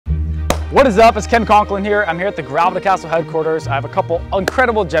What is up? It's Ken Conklin here. I'm here at the Gravel Castle headquarters. I have a couple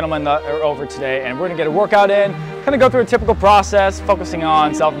incredible gentlemen that are over today, and we're gonna get a workout in, kind of go through a typical process, focusing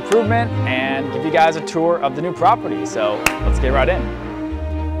on self-improvement, and give you guys a tour of the new property. So let's get right in.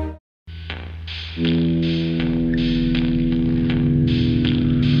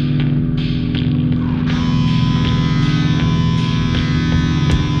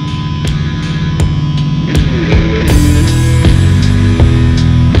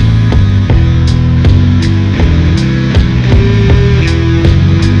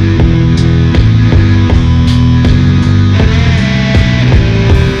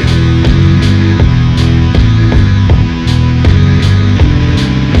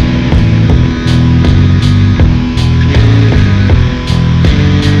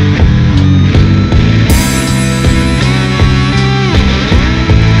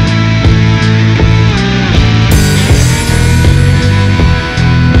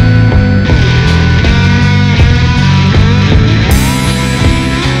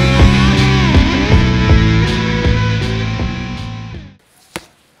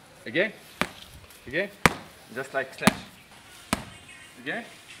 Again, just like slash. Again,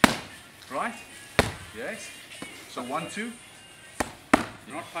 right, yes. So 1, 2.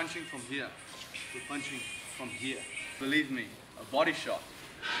 You're not punching from here, we're punching from here. Believe me, a body shot,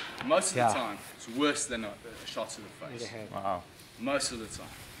 most of the time, it's worse than a shot to the face. Wow. Most of the time.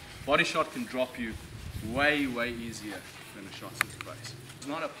 Body shot can drop you way easier than a shot to the face. It's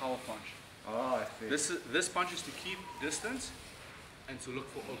not a power punch. Oh, I see. This punch is to keep distance and to look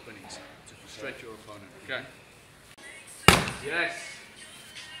for openings, to frustrate your opponent, okay? Yes.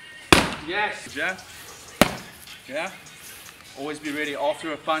 Yes. Yeah. Yeah. Always be ready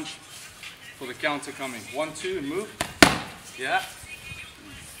after a punch for the counter coming. 1, 2, and move. Yeah.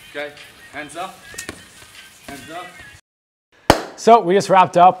 Okay, hands up. Hands up. So we just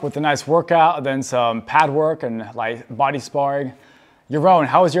wrapped up with a nice workout, then some pad work and like body sparring. Yaron,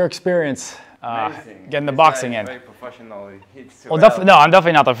 how was your experience? Getting the boxing in. Very professional. Well, no, I'm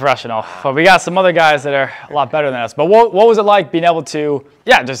definitely not the professional, but we got some other guys that are a lot better than us. But what was it like being able to,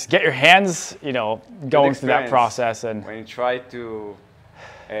 just get your hands, going through that process? And when you try to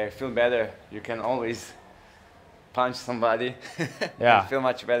feel better, you can always punch somebody. Yeah. You feel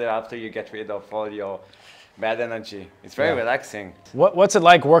much better after you get rid of all your bad energy. It's very relaxing. What's it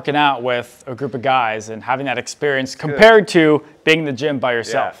like working out with a group of guys and having that experience compared to being in the gym by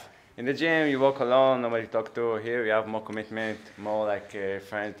yourself? Yeah. In the gym, you walk alone, nobody talk to. Here, you have more commitment, more like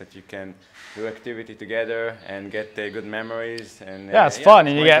friends that you can do activity together and get good memories. And it's fun,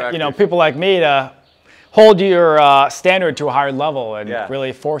 and you get people like me to hold your standard to a higher level and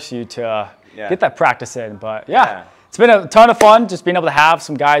really force you to get that practice in. But it's been a ton of fun just being able to have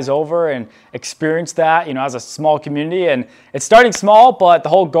some guys over and experience that, as a small community. And it's starting small, but the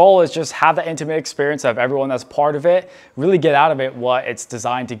whole goal is just have that intimate experience of everyone that's part of it, really get out of it what it's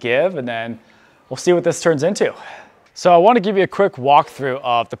designed to give, and then we'll see what this turns into. So I want to give you a quick walkthrough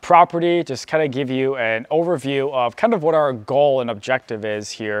of the property, just kind of give you an overview of kind of what our goal and objective is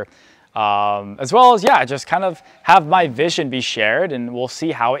here. As well as, just kind of have my vision be shared, and we'll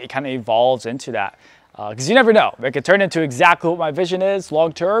see how it kind of evolves into that. Because you never know, it could turn into exactly what my vision is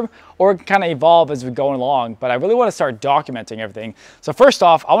long term, or it can kind of evolve as we go along. But I really want to start documenting everything. So first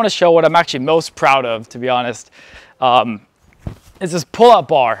off, I want to show what I'm actually most proud of, to be honest, is this pull-up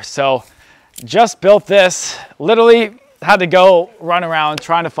bar. So just built this, literally had to go run around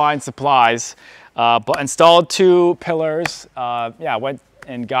trying to find supplies, but installed 2 pillars. Went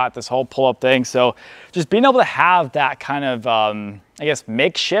and got this whole pull-up thing. So just being able to have that kind of,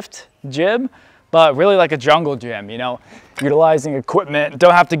 makeshift gym, but really like a jungle gym, utilizing equipment.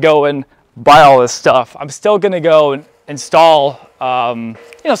 Don't have to go and buy all this stuff. I'm still gonna go and install, some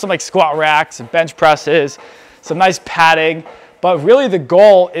like squat racks and bench presses, some nice padding. But really the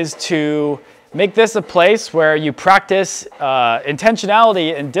goal is to make this a place where you practice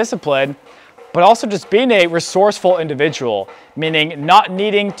intentionality and discipline, but also just being a resourceful individual, meaning not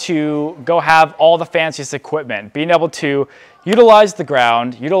needing to go have all the fanciest equipment, being able to utilize the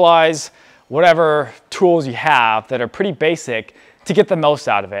ground, utilize whatever tools you have that are pretty basic to get the most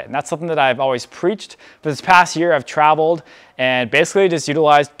out of it. And that's something that I've always preached. For this past year, I've traveled and basically just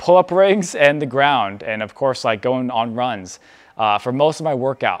utilized pull-up rings and the ground, and of course, like going on runs for most of my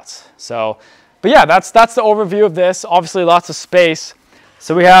workouts. So, but that's the overview of this. Obviously, lots of space.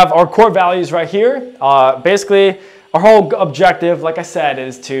 So we have our core values right here. Basically, our whole objective, like I said,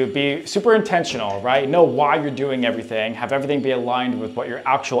 is to be super intentional, right? Know why you're doing everything, have everything be aligned with what your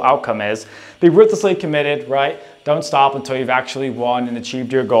actual outcome is. Be ruthlessly committed, right? Don't stop until you've actually won and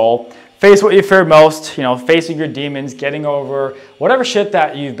achieved your goal. face what you fear most, you know, facing your demons, getting over whatever shit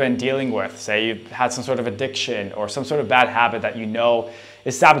that you've been dealing with. Say you've had some sort of addiction or some sort of bad habit that you know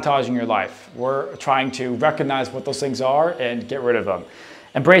is sabotaging your life. We're trying to recognize what those things are and get rid of them.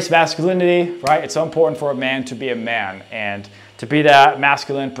 Embrace masculinity, right? It's so important for a man to be a man and to be that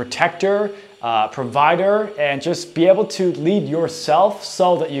masculine protector, provider, and just be able to lead yourself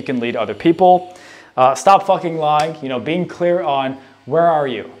so that you can lead other people. Stop fucking lying, you know, being clear on where are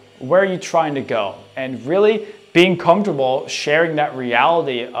you? Where are you trying to go? And really being comfortable sharing that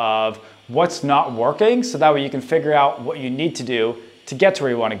reality of what's not working so that way you can figure out what you need to do to get to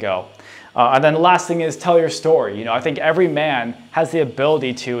where you want to go. And then the last thing is tell your story. You know, I think every man has the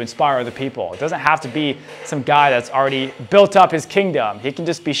ability to inspire other people. It doesn't have to be some guy that's already built up his kingdom. He can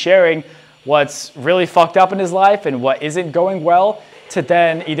just be sharing what's really fucked up in his life and what isn't going well to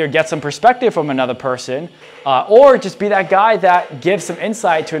then either get some perspective from another person or just be that guy that gives some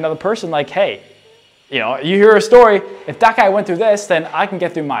insight to another person like, hey, you know, you hear a story, if that guy went through this, then I can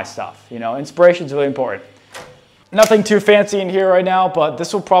get through my stuff. You know, inspiration is really important. Nothing too fancy in here right now, but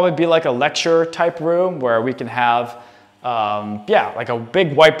this will probably be like a lecture type room where we can have, like a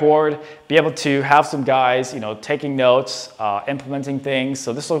big whiteboard, be able to have some guys, you know, taking notes, implementing things.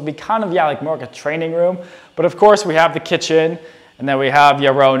 So this will be kind of, like more like a training room. But of course we have the kitchen and then we have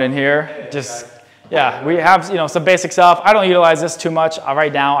Yaron in here. We have, you know, some basic stuff. I don't utilize this too much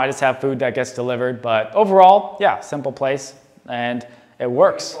right now. I just have food that gets delivered, but overall, simple place and it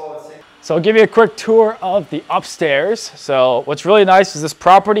works. So I'll give you a quick tour of the upstairs. So what's really nice is this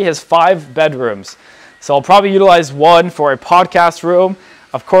property has 5 bedrooms. So I'll probably utilize one for a podcast room,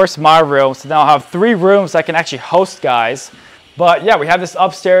 of course my room. So now I'll have 3 rooms that can actually host guys. But yeah, we have this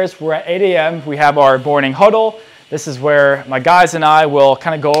upstairs. We're at 8 a.m. We have our morning huddle. This is where my guys and I will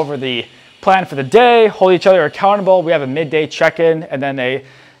kind of go over the plan for the day, hold each other accountable. We have a midday check-in and then a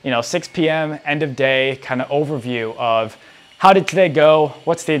 6 p.m. end of day kind of overview of how did today go?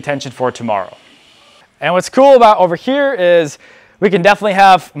 What's the intention for tomorrow? And what's cool about over here is we can definitely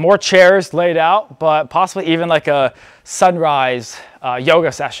have more chairs laid out, but possibly even like a sunrise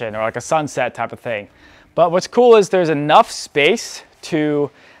yoga session or like a sunset type of thing. But what's cool is there's enough space to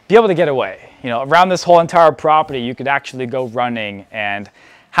be able to get away. You know, around this whole entire property, you could actually go running and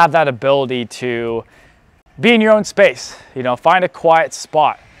have that ability to be in your own space, you know, find a quiet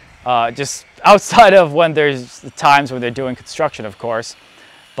spot. Just outside of when there's times when they're doing construction, of course.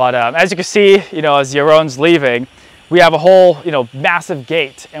 But as you can see, you know, as Yaron's leaving, we have a whole, massive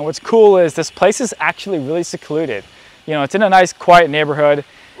gate. And what's cool is this place is actually really secluded. You know, it's in a nice, quiet neighborhood.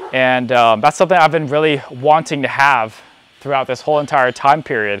 And that's something I've been really wanting to have throughout this whole entire time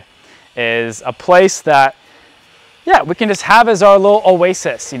period is a place that, we can just have as our little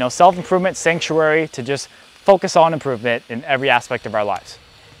oasis, you know, self-improvement sanctuary to just focus on improvement in every aspect of our lives.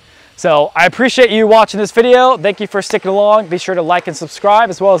 So I appreciate you watching this video. Thank you for sticking along. Be sure to like and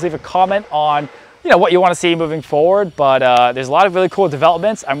subscribe as well as leave a comment on what you want to see moving forward. But there's a lot of really cool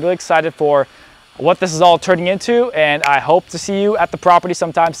developments. I'm really excited for what this is all turning into, and I hope to see you at the property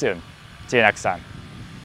sometime soon. See you next time.